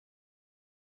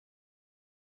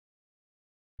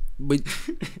But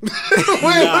wait,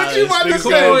 what you about to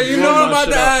say? You know what I'm about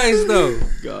to ask though.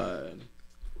 God.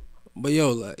 But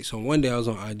yo, like, so one day I was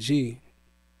on IG,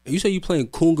 and you say you playing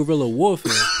Coon Guerilla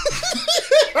Warfare.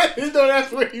 I didn't know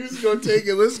that's where you was gonna take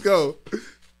it. Let's go.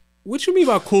 What you mean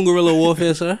by Coon Guerilla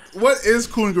Warfare, sir? What is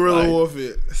Coon Guerilla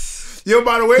Warfare? Yo,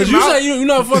 by the way, because you say you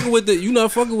not fucking with the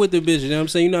bitch. You know what I'm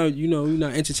saying? You're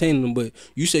not entertaining them, but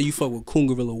you say you fuck with Coon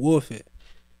Guerilla Warfare.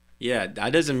 Yeah,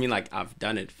 that doesn't mean like I've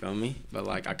done it, feel me? But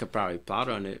like I could probably plot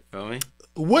on it, feel me?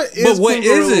 What is Coon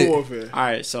Guerilla Warfare? All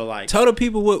right, so like tell the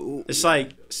people what it's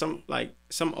like some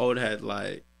old head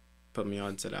like put me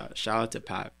onto that. Shout out to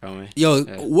Pat, feel me? Yo,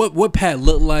 yeah. What Pat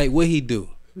look like? What he do?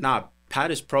 Nah, Pat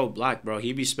is pro-black, bro.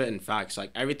 He be spitting facts. Like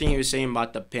everything he was saying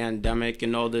about the pandemic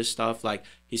and all this stuff, like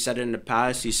he said it in the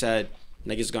past. He said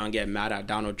niggas gonna get mad at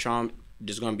Donald Trump.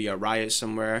 There's gonna be a riot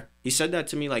somewhere. He said that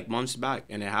to me like months back,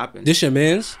 and it happened. This your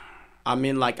man's? I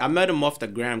mean, like, I met him off the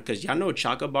gram because y'all know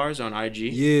Chaka Bars on IG?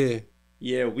 Yeah.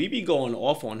 Yeah, we be going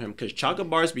off on him because Chaka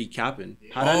Bars be capping.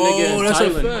 How that nigga in that's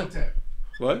Thailand. a fact.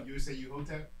 What? You would say you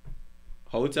Hotep?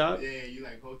 Hotep? Yeah, you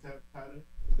like Hotep pattern?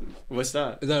 What's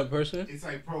that? Is that a person? It's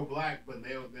like pro-black, but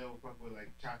they don't fuck with like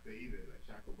Chaka either, like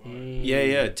Chaka Bars.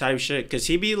 Yeah, type shit. Because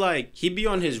he be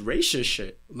on his racist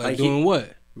shit. Like doing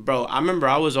what? Bro, I remember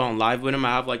I was on live with him. I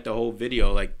have like the whole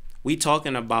video. Like, we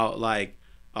talking about like,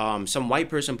 some white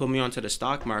person put me onto the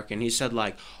stock market, and he said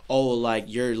like, oh, like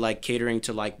you're like catering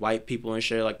to like white people and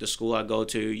shit. Like the school I go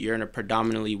to, you're in a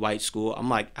predominantly white school. I'm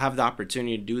like, I have the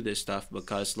opportunity to do this stuff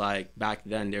because like back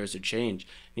then there was a change.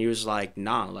 And he was like,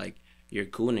 nah, like you're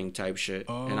cooning type shit.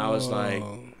 And I was like,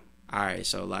 all right,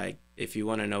 so like if you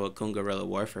want to know what Coon Guerilla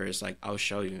Warfare is, like I'll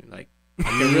show you. Like I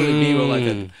can really be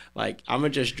with like I'm gonna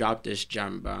just drop this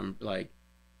gem, but I'm like.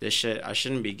 This shit, I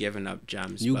shouldn't be giving up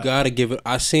gems. You gotta give it.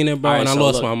 I seen it, bro, and I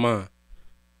lost my mind.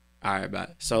 All right,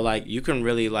 bet. So like, you can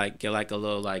really like get like a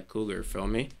little like cougar, feel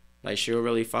me? Like she'll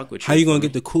really fuck with you. How you gonna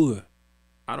get the cougar?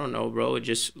 I don't know, bro. It's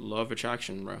just law of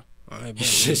attraction, bro. All right,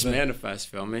 just manifest,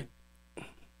 feel me?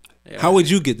 Yeah. How would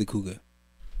you get the cougar?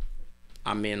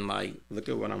 I mean, like, look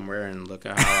at what I'm wearing. Look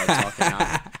at how I'm talking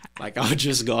now. Like, I'll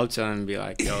just go up to him and be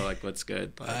like, yo, like, what's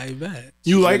good? Like, I bet.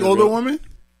 You like older women?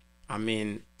 I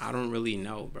mean, I don't really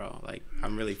know, bro. Like,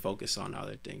 I'm really focused on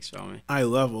other things, feel me? I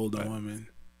love older women.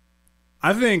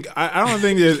 I think I don't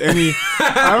think there's any.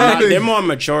 I don't think, they're more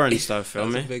mature and stuff, feel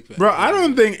me? Bro, I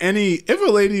don't think any. If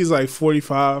a lady is like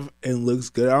 45 and looks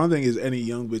good, I don't think there's any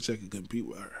young bitch that can compete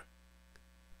with her.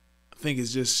 I think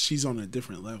it's just she's on a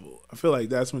different level. I feel like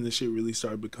that's when the shit really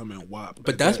started becoming WAP.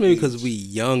 But that's maybe because we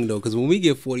young though. Because when we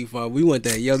get 45, we want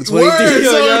that young 23. You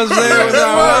know what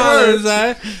I'm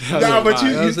saying? Nah, but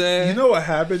you know what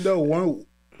happened though?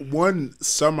 One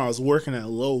summer I was working at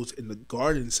Lowe's in the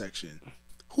garden section.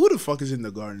 Who the fuck is in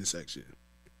the garden section?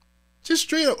 Just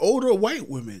straight up older white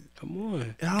women. Come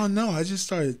on. And I don't know. I just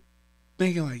started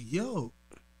thinking like, yo,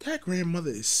 that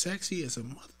grandmother is sexy as a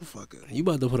motherfucker. You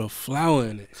about to put a flower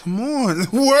in it. Come on.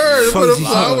 Word. Put a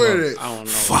flower in it. I don't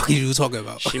know. Fuck you talking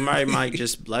about? She might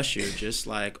just bless you, just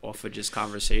like off of just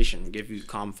conversation, give you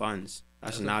calm funds.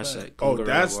 That's an asset. Coon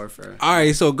Guerilla Warfare. All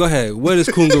right, so go ahead. What is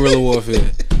Coon Guerilla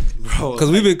Warfare? Bro, because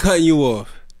we've been cutting you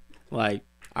off. Like,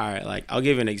 all right, like I'll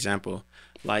give you an example.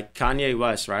 Like Kanye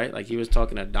West, right? Like he was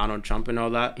talking to Donald Trump and all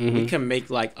that. Mm-hmm. We can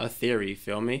make like a theory,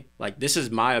 feel me? Like this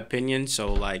is my opinion,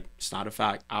 so like it's not a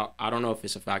fact. I don't know if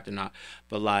it's a fact or not.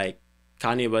 But like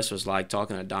Kanye West was like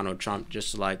talking to Donald Trump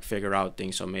just to like figure out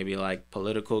things. So maybe like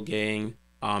political gain,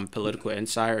 political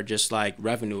insight, or just like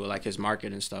revenue, like his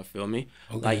market and stuff, feel me?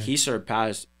 Okay. Like he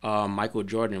surpassed Michael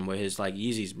Jordan with his like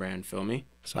Yeezys brand, feel me?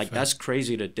 That's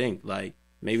crazy to think. Like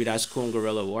maybe that's Coon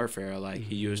Guerilla Warfare. Like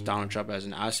he used Donald Trump as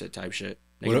an asset type shit.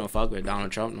 They don't fuck with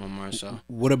Donald Trump no more. So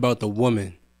what about the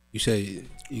woman? You say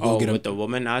you gonna get with the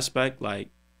woman aspect, like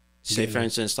say for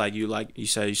instance, like you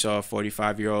said you saw a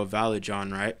 45-year-old Valid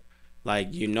John, right?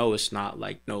 Like you know it's not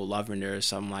like no love in there or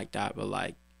something like that, but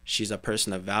like she's a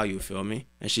person of value, feel me?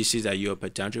 And she sees that you're a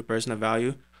potential person of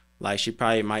value. Like she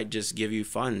probably might just give you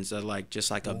funds or like just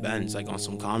like a Benz, like on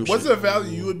some calm shit. What's the value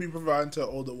you would be providing to an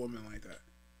older woman like that?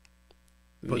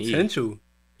 Potential.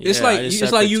 Yeah,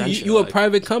 it's like you a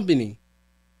private company.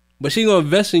 But she gonna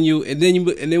invest in you, and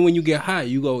then when you get hot,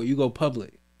 you go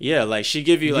public. Yeah, like she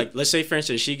give you like, let's say for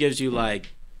instance, she gives you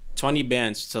like 20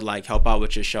 bands to like help out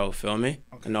with your show, feel me,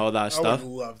 and all that stuff. I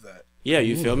would love that. Yeah,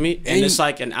 you feel me, and it's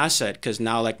like an asset because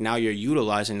now you're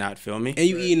utilizing that, feel me, and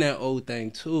you eating that old thing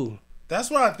too.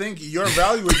 That's what I think your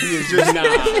value would be is just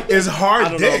is hard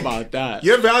dick. I don't know about that.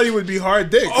 Your value would be hard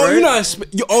dick. Oh, right? you're not. So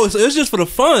it's just for the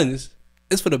funds.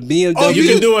 It's for the BMW. Oh,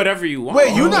 you can do whatever you want.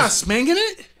 Wait, you're not spanking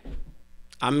it?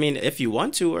 I mean, if you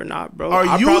want to or not, bro.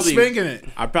 Are you spanking it?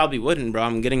 I probably wouldn't, bro.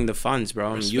 I'm getting the funds,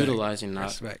 bro. I'm utilizing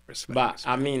that. Respect. But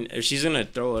I mean, if she's gonna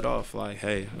throw it off, like,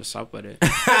 hey, what's up with it?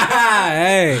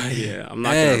 Hey. Yeah, I'm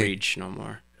not gonna reach no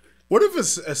more. What if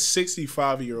it's a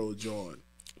 65-year-old John,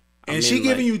 and she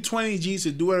giving you 20 G's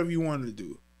to do whatever you want to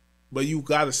do, but you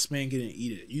gotta spank it and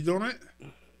eat it? You doing it?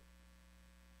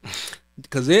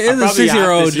 Because there is a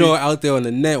 6-year-old Joe out there on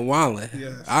the net wilding.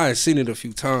 Yes. I have seen it a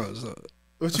few times.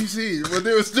 What you see? What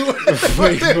they was doing?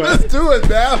 What they was doing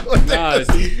now? Nah,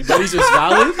 but he's just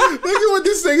valid? Look at what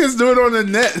this thing is doing on the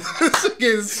net. This thing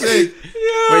is sick.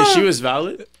 Yeah. Wait, she was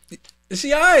valid?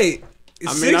 She alright.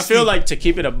 I mean, 60. I feel like to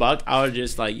keep it a buck, I would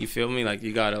just like, you feel me? Like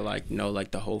you gotta like know like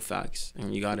the whole facts,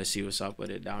 and you gotta see what's up with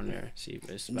it down there. See if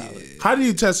it's valid. Yeah. How do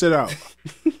you test it out?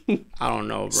 I don't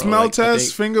know, bro. Smell like,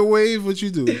 test, finger wave. What you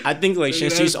do? I think like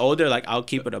since she's older, like I'll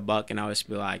keep it a buck, and I'll just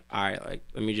be like, all right, like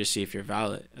let me just see if you're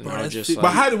valid. And bro, I'll just. Like,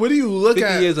 but what do you look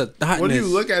at? What do you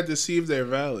look at to see if they're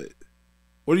valid?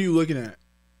 What are you looking at?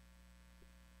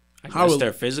 I guess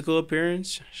their physical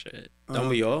appearance. Shit, don't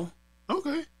we all?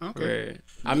 Okay. Right.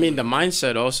 I mean, the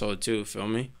mindset also, too, feel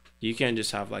me? You can't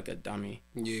just have, like, a dummy.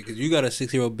 Yeah, because you got a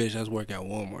 6-year-old bitch that's working at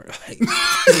Walmart. Like,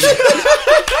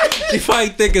 she probably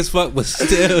thick as fuck, but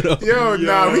still, though. Yo,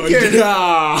 nah, we can't.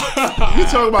 Nah. You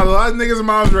talking about a lot of niggas'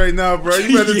 moms right now, bro.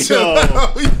 You better chill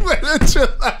out.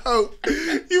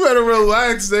 You better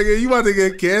relax, nigga. You about to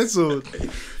get canceled.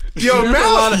 Yo,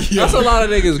 Mal. That's a lot of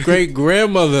niggas'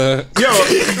 great-grandmother. Yo.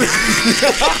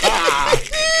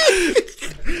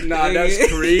 Nah,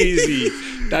 that's crazy.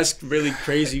 That's really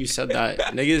crazy you said that.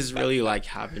 Niggas really like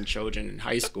having children in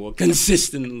high school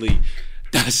consistently.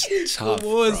 That's tough, come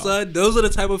on, son. Those are the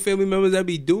type of family members that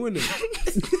be doing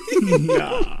it.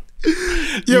 Nah.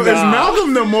 Yo, is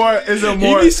Malcolm the more? Is it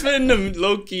more? He be spending them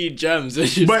low key gems.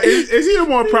 But is he the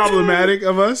more problematic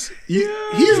of us?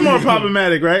 He's more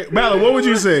problematic, right? Ballard, what would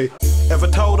you say? Ever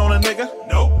told on a nigga?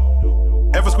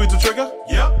 No. Ever squeezed the trigger?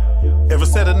 Yep. Ever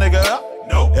set a nigga up?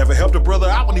 No. Ever helped a brother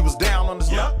out when he was down on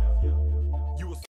his luck?